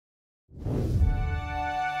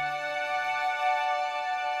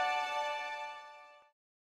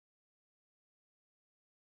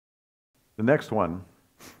The next one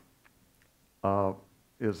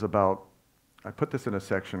is about, I put this in a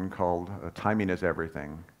section called Timing is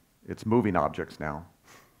Everything. It's moving objects now.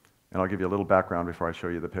 And I'll give you a little background before I show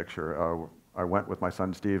you the picture. I went with my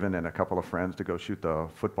son Stephen and a couple of friends to go shoot the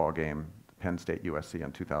football game, Penn State USC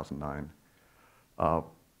in 2009.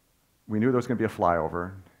 We knew there was going to be a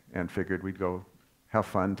flyover and figured we'd go have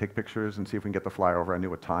fun, take pictures, and see if we can get the flyover. I knew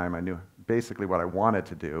what time, I knew basically what I wanted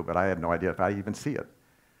to do, but I had no idea if I'd even see it.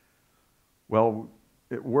 Well,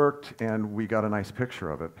 it worked, and we got a nice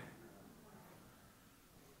picture of it.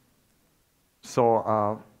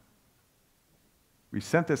 So we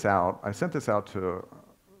sent this out. I sent this out to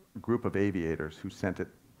a group of aviators who sent it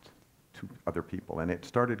to other people, and it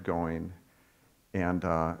started going, and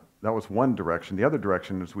that was one direction. The other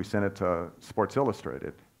direction is we sent it to Sports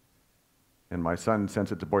Illustrated. And my son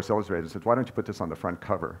sent it to Sports Illustrated and said, "Why don't you put this on the front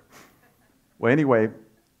cover?" Well, anyway,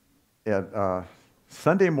 at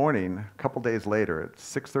Sunday morning, a couple days later, at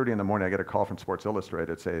 6:30 in the morning, I get a call from Sports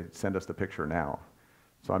Illustrated say, "Send us the picture now."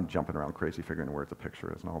 So I'm jumping around crazy figuring where the picture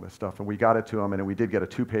is and all this stuff. And we got it to them, and we did get a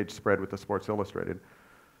 2-page spread with the Sports Illustrated.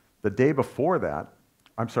 The day before that,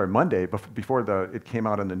 Monday, before it came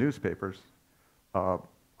out in the newspapers,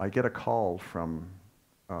 I get a call from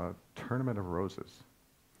Tournament of Roses.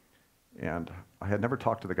 And I had never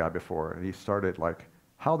talked to the guy before, and he started like,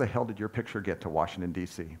 "How the hell did your picture get to Washington,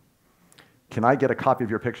 D.C.? Can I get a copy of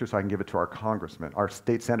your picture so I can give it to our congressman?" Our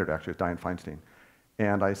state senator, actually, is Dianne Feinstein.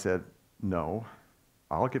 And I said, "No,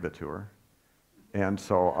 I'll give it to her." And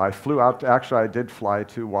so I flew out, actually I did fly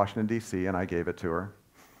to Washington, D.C., and I gave it to her.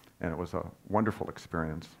 And it was a wonderful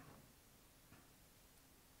experience.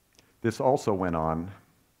 This also went on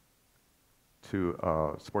to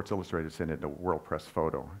Sports Illustrated, sent it to World Press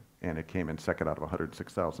Photo, and it came in second out of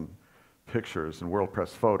 106,000 pictures in World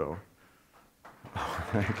Press Photo.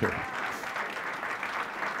 Thank you.